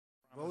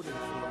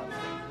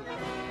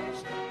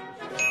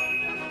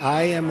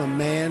I am a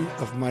man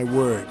of my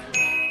word.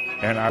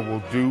 And I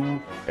will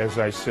do as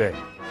I say.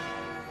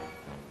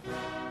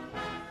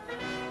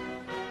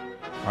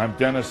 I'm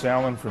Dennis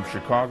Allen from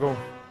Chicago,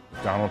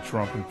 Donald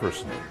Trump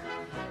impersonator.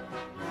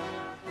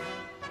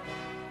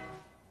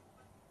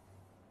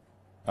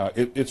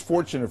 It's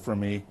fortunate for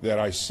me that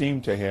I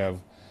seem to have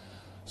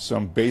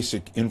some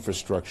basic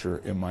infrastructure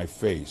in my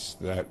face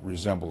that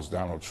resembles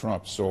Donald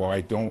Trump, so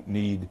I don't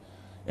need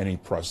any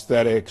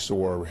prosthetics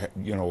or,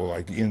 you know,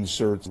 like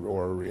inserts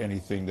or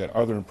anything that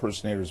other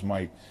impersonators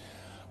might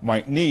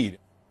need.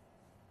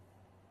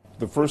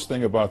 The first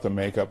thing about the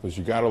makeup is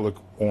you got to look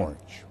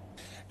orange.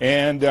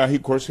 And he,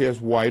 of course, he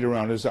has white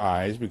around his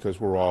eyes because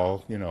we're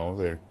all, you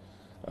know,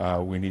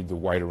 we need the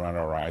white around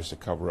our eyes to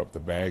cover up the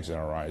bags in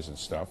our eyes and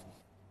stuff.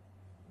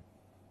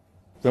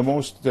 The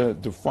most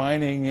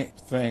defining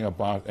thing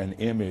about an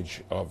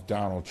image of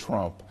Donald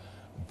Trump,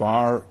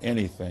 bar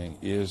anything,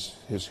 is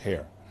his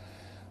hair.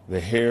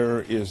 The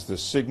hair is the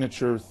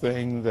signature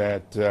thing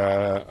that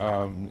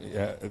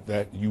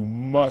that you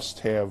must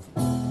have.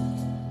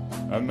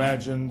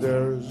 Imagine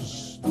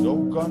there's no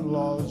gun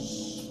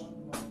laws,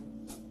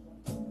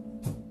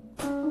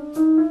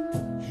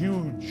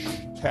 huge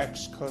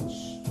tax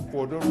cuts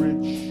for the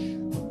rich.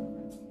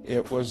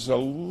 It was a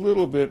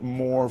little bit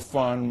more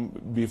fun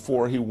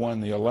before he won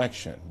the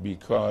election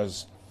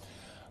because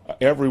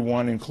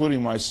everyone,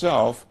 including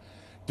myself,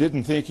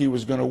 didn't think he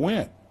was going to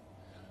win.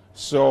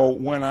 So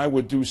when I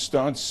would do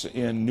stunts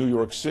in New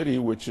York City,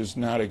 which is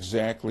not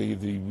exactly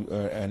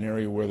an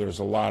area where there's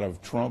a lot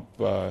of Trump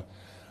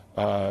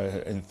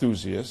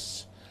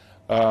enthusiasts,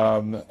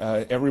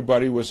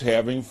 everybody was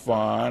having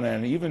fun,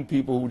 and even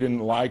people who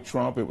didn't like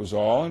Trump, it was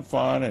all in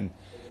fun. And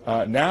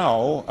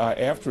now,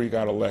 after he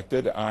got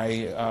elected,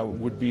 I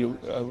would be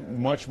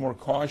much more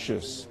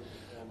cautious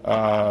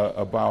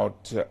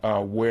about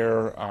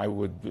where I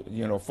would,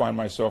 you know, find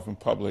myself in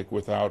public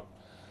without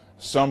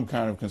some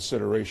kind of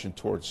consideration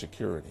towards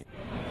security.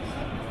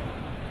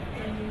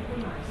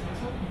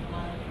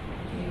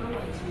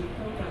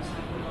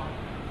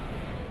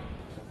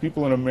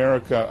 People in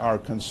America are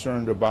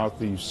concerned about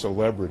the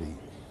celebrity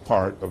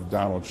part of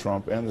Donald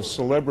Trump and the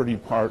celebrity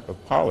part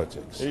of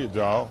politics. Hey,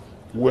 doll.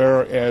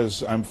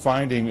 Whereas I'm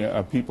finding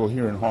people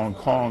here in Hong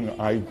Kong,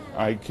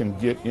 I can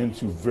get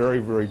into very,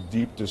 very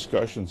deep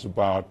discussions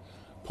about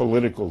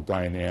political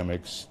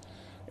dynamics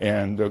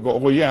and go,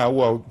 well, yeah,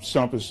 well,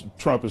 Trump is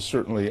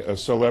certainly a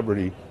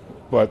celebrity,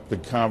 but the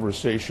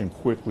conversation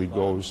quickly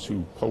goes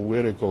to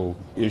political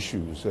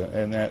issues,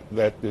 and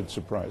that did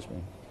surprise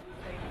me.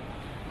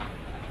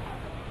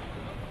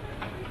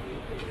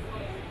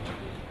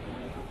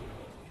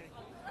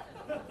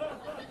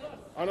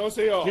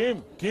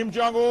 안녕하세요. Kim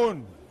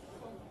Jong-un,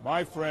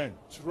 my friend.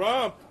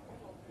 Trump.